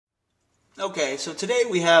Okay, so today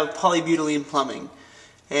we have polybutylene plumbing,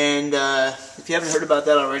 and if you haven't heard about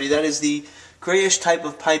that already, that is the grayish type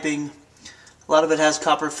of piping. A lot of it has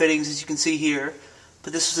copper fittings, as you can see here,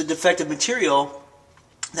 but this is a defective material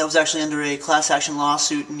that was actually under a class action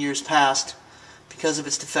lawsuit in years past because of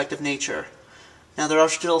its defective nature. Now there are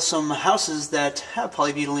still some houses that have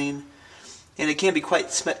polybutylene, and it can be quite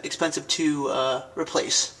expensive to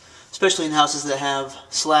replace, especially in houses that have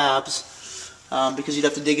slabs. Because you'd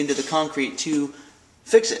have to dig into the concrete to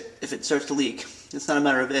fix it if it starts to leak. It's not a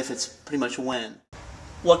matter of if, it's pretty much when.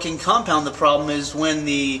 What can compound the problem is when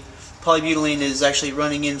the polybutylene is actually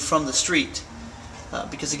running in from the street.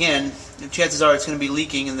 Because again, chances are it's going to be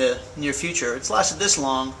leaking in the near future. It's lasted this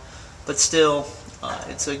long, but still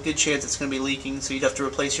it's a good chance it's going to be leaking, so you'd have to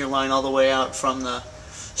replace your line all the way out from the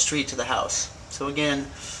street to the house. So again,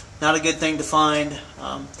 not a good thing to find,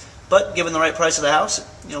 but given the right price of the house,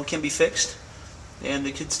 it can be fixed. And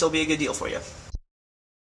it could still be a good deal for you.